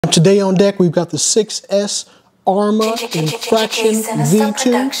Today on deck, we've got the 6S Arrma Infraction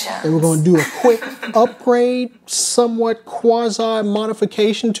V2, and we're going to do a quick upgrade, somewhat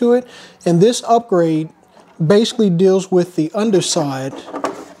quasi-modification to it. And this upgrade basically deals with the underside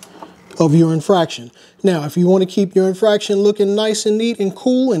of your infraction. Now, if you want to keep your infraction looking nice and neat and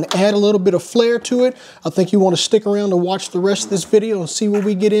cool and add a little bit of flair to it, I think you want to stick around to watch the rest of this video and see what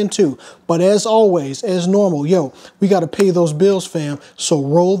we get into. But as always, as normal, we got to pay those bills, fam. So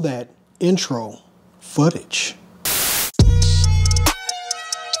roll that intro footage.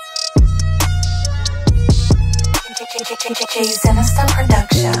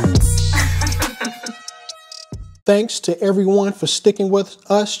 Thanks to everyone for sticking with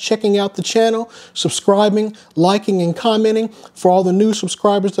us, checking out the channel, subscribing, liking, and commenting. For all the new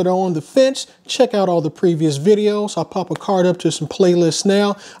subscribers that are on the fence, check out all the previous videos. I'll pop a card up to some playlists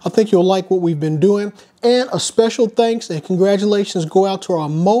now. I think you'll like what we've been doing. And a special thanks and congratulations go out to our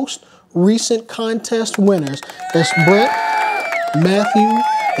most recent contest winners. That's Brett, Matthew,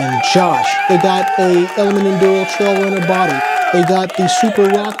 and Josh. They got a Element Enduro Trail Runner body. They got the Super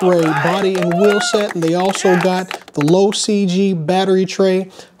Rock Ray body and wheel set, and they also got the low CG battery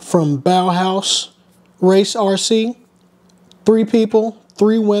tray from Bauhaus Race RC. 3 people,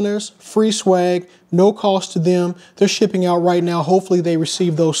 3 winners, free swag, no cost to them. They're shipping out right now. Hopefully they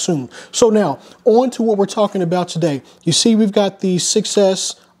receive those soon. So now, on to what we're talking about today. You see we've got the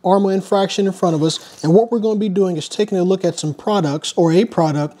 6S Arrma Infraction in front of us, and what we're going to be doing is taking a look at some products, or a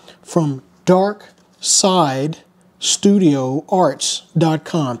product, from Darkside Studio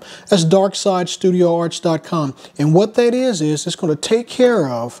Arts.com. That's Darkside Studio Arts.com. And what that is it's going to take care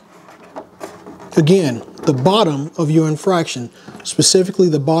of, again, the bottom of your infraction, specifically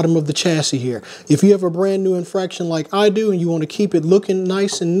the bottom of the chassis here. If you have a brand new infraction like I do and you want to keep it looking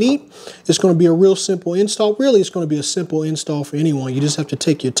nice and neat, it's going to be a real simple install. Really, it's going to be a simple install for anyone. You just have to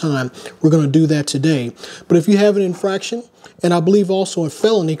take your time. We're going to do that today. But if you have an infraction, and I believe also a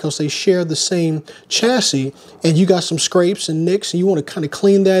felony because they share the same chassis, and you got some scrapes and nicks and you want to kind of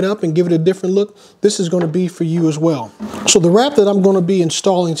clean that up and give it a different look, this is going to be for you as well. So the wrap that I'm going to be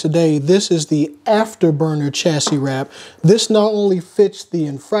installing today, this is the Afterburner chassis wrap. This not only fits the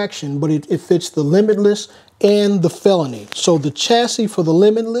infraction, but it fits the Limitless and the felony. So the chassis for the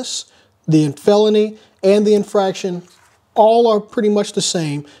Limitless, the felony, and the infraction all are pretty much the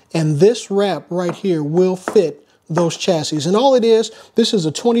same, and this wrap right here will fit those chassis. And all it is, this is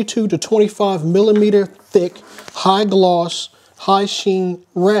a 22 to 25 millimeter thick, high gloss, high sheen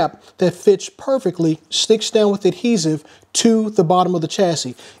wrap that fits perfectly, sticks down with adhesive to the bottom of the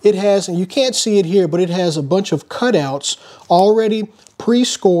chassis. It has, and you can't see it here, but it has a bunch of cutouts already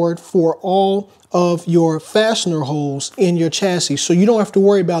pre-scored for all of your fastener holes in your chassis. So you don't have to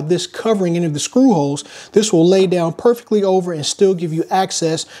worry about this covering any of the screw holes. This will lay down perfectly over and still give you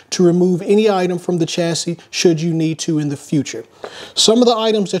access to remove any item from the chassis should you need to in the future. Some of the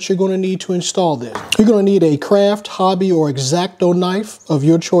items that you're going to need to install this. You're going to need a craft, hobby, or X-Acto knife of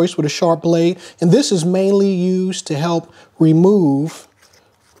your choice with a sharp blade. And this is mainly used to help remove,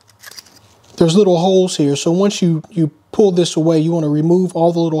 there's little holes here. So once you pull this away, you want to remove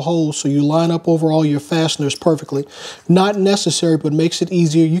all the little holes so you line up over all your fasteners perfectly. Not necessary, but makes it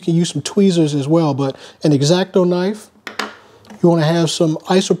easier. You can use some tweezers as well, but an X-Acto knife. You want to have some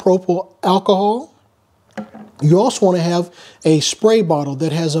isopropyl alcohol. You also want to have a spray bottle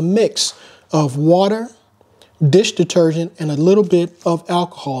that has a mix of water, dish detergent, and a little bit of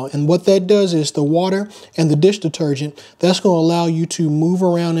alcohol. And what that does is the water and the dish detergent, that's going to allow you to move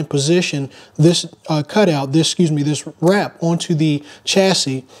around and position this this wrap onto the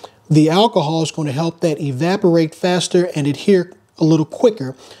chassis. The alcohol is going to help that evaporate faster and adhere a little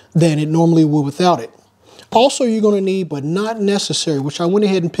quicker than it normally would without it. Also, you're going to need, but not necessary, which I went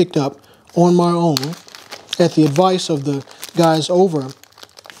ahead and picked up on my own at the advice of the guys over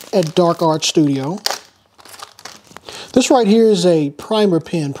at Dark Art Studio. This right here is a primer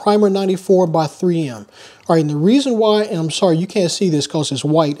pen, primer 94 by 3M. All right, and the reason why, and I'm sorry you can't see this because it's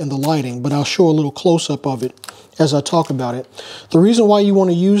white in the lighting, but I'll show a little close-up of it as I talk about it. The reason why you want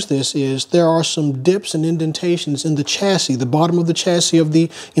to use this is there are some dips and indentations in the chassis, the bottom of the chassis of the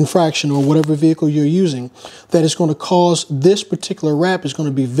infraction or whatever vehicle you're using, that is going to cause this particular wrap is going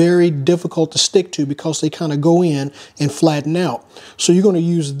to be very difficult to stick to because they kind of go in and flatten out. So you're going to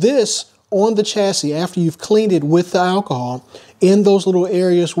use this on the chassis after you've cleaned it with the alcohol in those little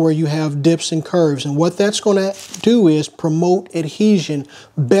areas where you have dips and curves. And what that's going to do is promote adhesion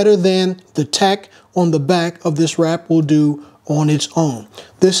better than the tack on the back of this wrap will do on its own.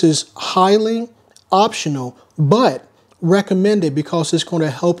 This is highly optional, but recommended because it's going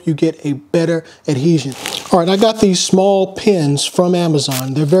to help you get a better adhesion. All right, I got these small pins from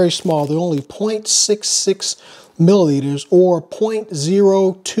Amazon. They're very small. They're only 0.66 milliliters or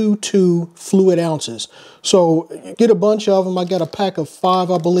 0.022 fluid ounces. So get a bunch of them. I got a pack of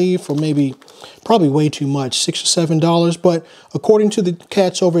 5, I believe, for probably way too much, $6 or $7. But according to the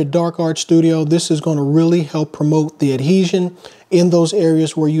cats over at Darkside Studio, this is going to really help promote the adhesion in those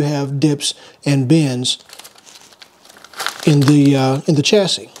areas where you have dips and bends in the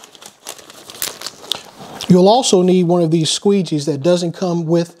chassis. You'll also need one of these squeegees that doesn't come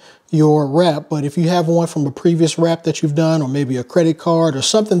with your wrap, but if you have one from a previous wrap that you've done, or maybe a credit card or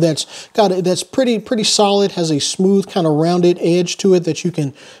something that's pretty solid, has a smooth kind of rounded edge to it that you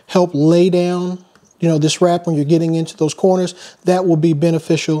can help lay down, you know, this wrap when you're getting into those corners, that will be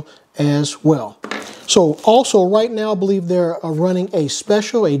beneficial as well. So also right now, I believe they're running a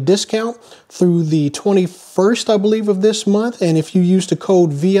special, a discount through the 21st, I believe, of this month. And if you use the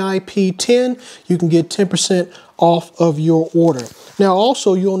code VIP10, you can get 10% off of your order. Now,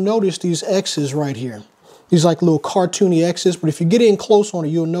 also, you'll notice these X's right here. These like little cartoony X's, but if you get in close on it,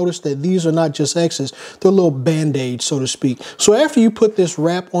 you'll notice that these are not just X's, they're little Band-Aids, so to speak. So after you put this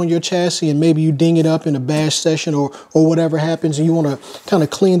wrap on your chassis and maybe you ding it up in a bash session or whatever happens, and you want to kind of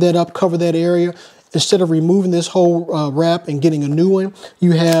clean that up, cover that area, instead of removing this whole wrap and getting a new one,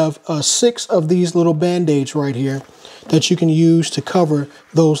 you have 6 of these little Band-Aids right here that you can use to cover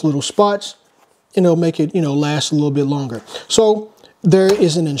those little spots, and it'll make it, you know, last a little bit longer. So there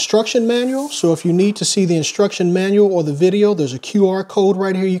is an instruction manual. So if you need to see the instruction manual or the video, there's a QR code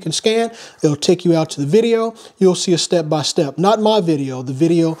right here you can scan. It'll take you out to the video. You'll see a step-by-step. Not my video, the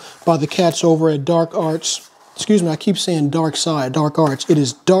video by the cats over at Dark Arts. Excuse me, I keep saying Darkside, Dark Arts. It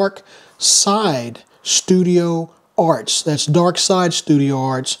is Darkside Studio Arts. That's Darkside Studio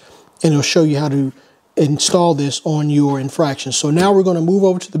Arts, and it'll show you how to install this on your Infraction. So now we're going to move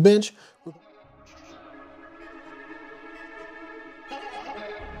over to the bench.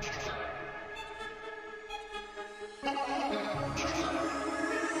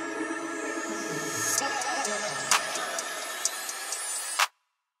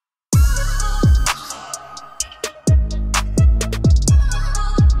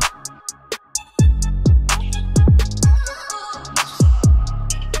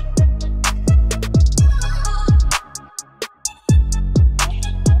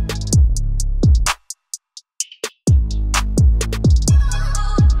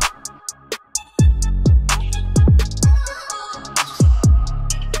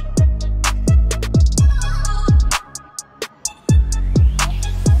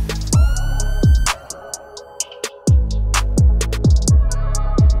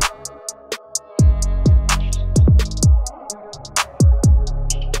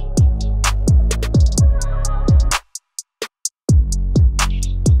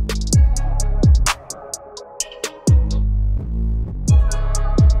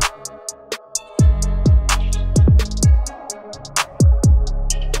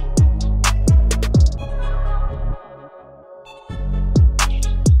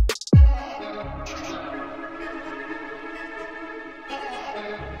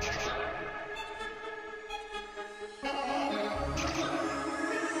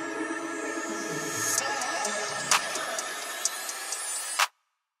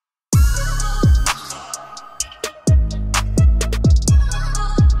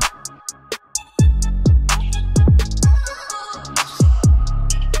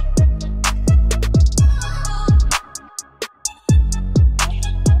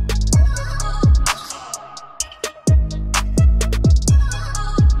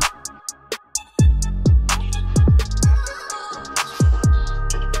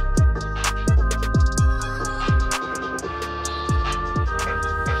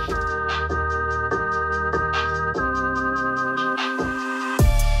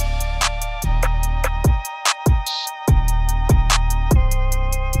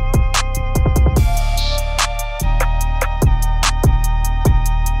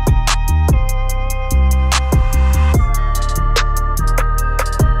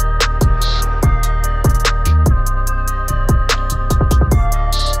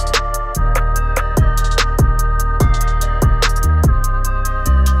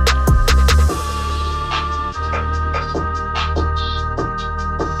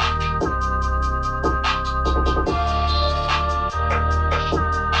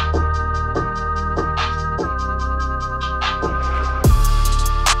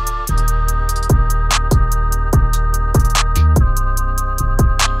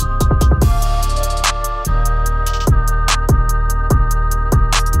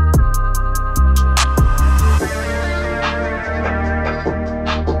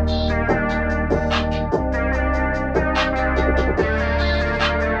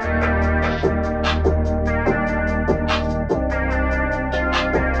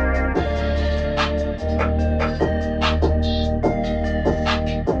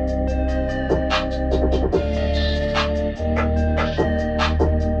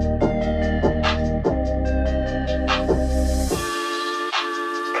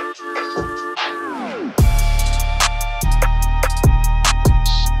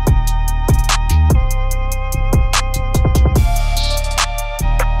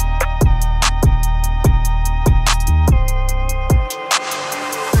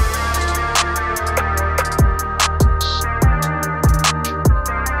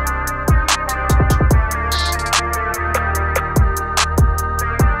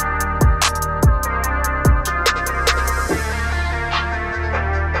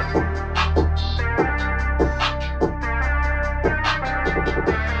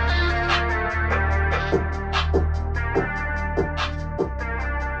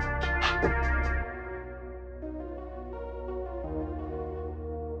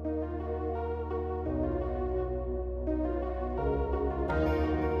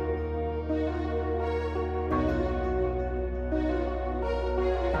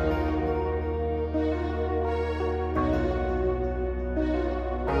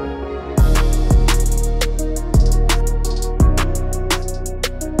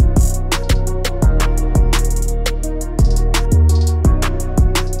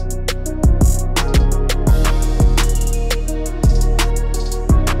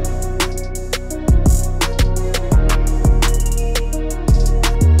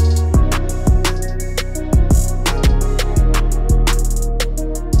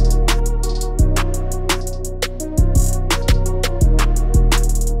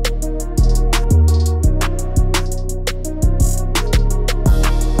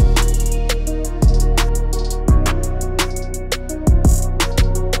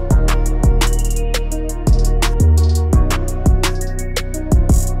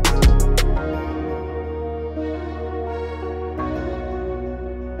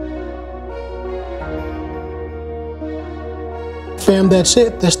 fam, that's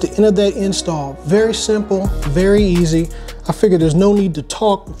it. That's the end of that install. Very simple, very easy. I figured there's no need to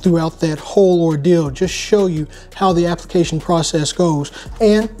talk throughout that whole ordeal. Just show you how the application process goes.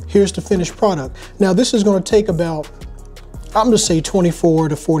 And here's the finished product. Now this is going to take about, I'm gonna say 24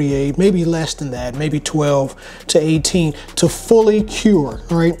 to 48, maybe less than that, maybe 12 to 18 to fully cure,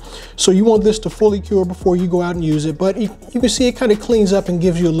 all right? So you want this to fully cure before you go out and use it, but you can see it kind of cleans up and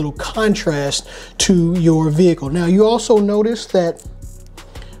gives you a little contrast to your vehicle. Now you also notice that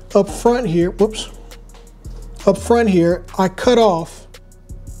up front here, up front here, I cut off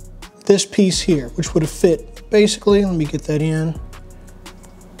this piece here, which would have fit basically, let me get that in,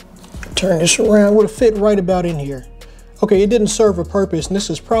 turn this around, would have fit right about in here. Okay, it didn't serve a purpose, and this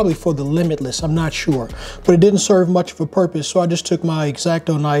is probably for the Limitless, I'm not sure. But it didn't serve much of a purpose, so I just took my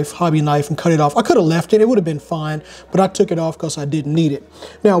X-Acto knife, hobby knife, and cut it off. I could have left it, it would have been fine, but I took it off because I didn't need it.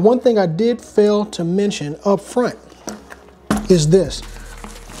 Now, one thing I did fail to mention up front is this.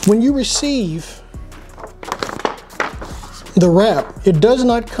 When you receive the wrap, it does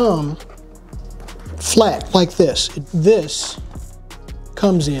not come flat like this. This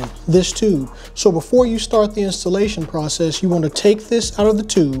comes in this tube. So before you start the installation process, you want to take this out of the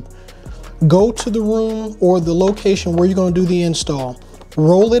tube, go to the room or the location where you're going to do the install,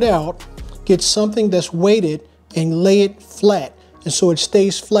 roll it out, get something that's weighted and lay it flat. And so it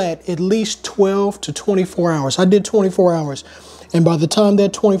stays flat at least 12 to 24 hours. I did 24 hours. And by the time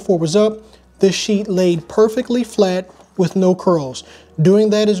that 24 was up, this sheet laid perfectly flat with no curls.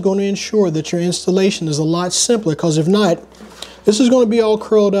 Doing that is going to ensure that your installation is a lot simpler, because if not, this is going to be all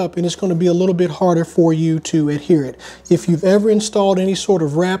curled up and it's going to be a little bit harder for you to adhere it. If you've ever installed any sort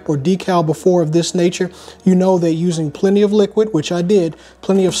of wrap or decal before of this nature, you know that using plenty of liquid, which I did,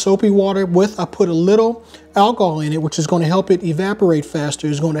 plenty of soapy water with, I put a little alcohol in it, which is going to help it evaporate faster,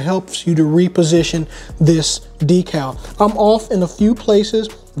 is going to help you to reposition this decal. I'm off in a few places,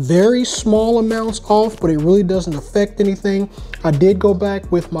 very small amounts off, but it really doesn't affect anything. I did go back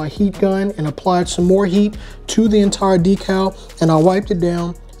with my heat gun and applied some more heat to the entire decal, and I wiped it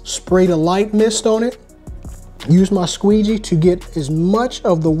down, sprayed a light mist on it, used my squeegee to get as much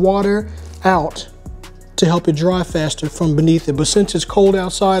of the water out to help it dry faster from beneath it. But since it's cold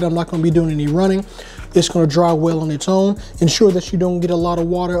outside, I'm not going to be doing any running. It's going to dry well on its own. Ensure that you don't get a lot of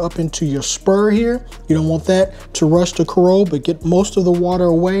water up into your spur here. You don't want that to rust or corrode, but get most of the water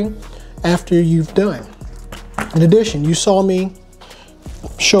away after you've done. In addition, you saw me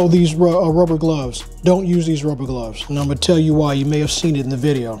show these rubber gloves. Don't use these rubber gloves, and I'm going to tell you why. You may have seen it in the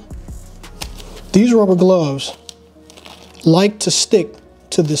video. These rubber gloves like to stick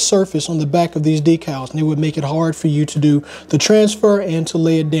to the surface on the back of these decals, and it would make it hard for you to do the transfer and to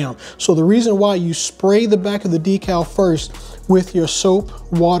lay it down. So the reason why you spray the back of the decal first with your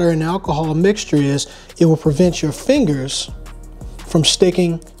soap, water, and alcohol mixture is it will prevent your fingers from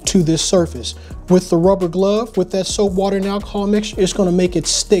sticking to this surface. With the rubber glove, with that soap, water, and alcohol mixture, it's going to make it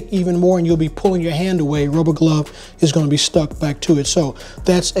stick even more, and you'll be pulling your hand away. Rubber glove is going to be stuck back to it. So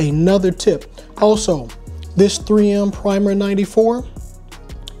that's another tip. Also, this 3M Primer 94,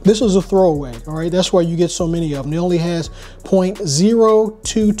 this is a throwaway, all right? That's why you get so many of them. It only has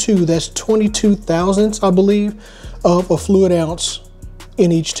 0.022, that's 22 thousandths, I believe, of a fluid ounce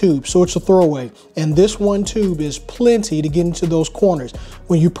in each tube. So it's a throwaway. And this one tube is plenty to get into those corners.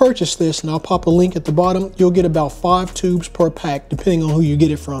 When you purchase this, and I'll pop a link at the bottom, you'll get about 5 tubes per pack, depending on who you get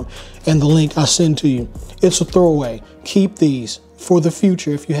it from and the link I send to you. It's a throwaway. Keep these for the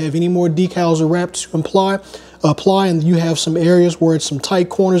future. If you have any more decals or wraps to apply and you have some areas where it's some tight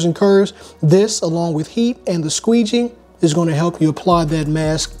corners and curves, this along with heat and the squeegee is going to help you apply that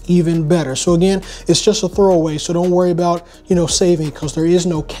mask even better. So again, it's just a throwaway, so don't worry about, saving, because there is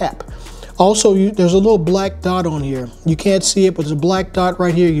no cap. Also, there's a little black dot on here. You can't see it, but there's a black dot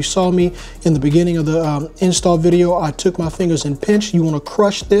right here. You saw me in the beginning of the install video. I took my fingers and pinched. You want to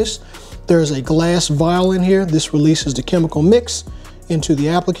crush this. There's a glass vial in here. This releases the chemical mix into the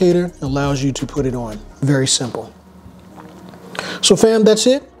applicator, allows you to put it on. Very simple. So fam, that's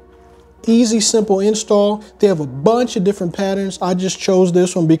it. Easy, simple install. They have a bunch of different patterns. I just chose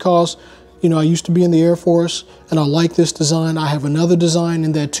this one because, I used to be in the Air Force and I like this design. I have another design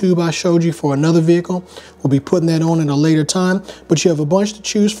in that tube I showed you for another vehicle. We'll be putting that on at a later time, but you have a bunch to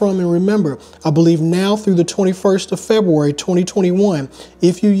choose from. And remember, I believe now through the 21st of February, 2021,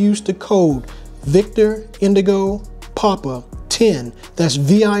 if you use the code Victor Indigo Papa 10, that's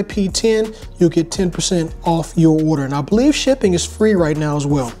VIP 10, you'll get 10% off your order. And I believe shipping is free right now as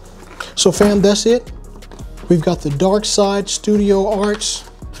well. So fam, that's it. We've got the Darkside Studio Arts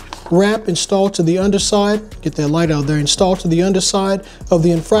wrap installed to the underside. Get that light out there. Installed to the underside of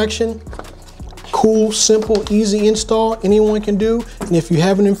the Infraction. Cool, simple, easy install, anyone can do. And if you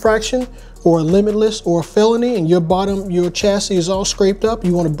have an infraction or a limitless or a felony and your chassis is all scraped up,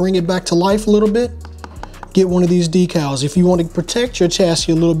 you want to bring it back to life a little bit, get one of these decals. If you want to protect your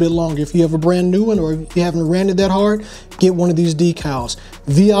chassis a little bit longer, if you have a brand new one or if you haven't ran it that hard, get one of these decals.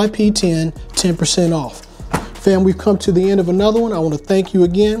 VIP 10, 10% off. Fam, we've come to the end of another one. I want to thank you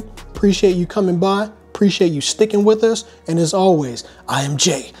again. Appreciate you coming by. Appreciate you sticking with us. And as always, I am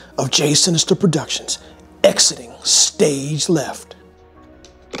Jay of Jay Sinister Productions, exiting stage left.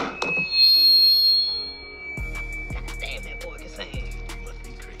 Damn, that boy can sing. He must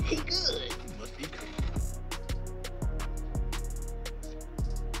be crazy. He good. He must be crazy.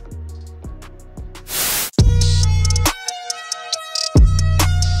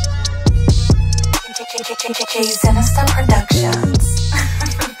 Jay Sinister Productions.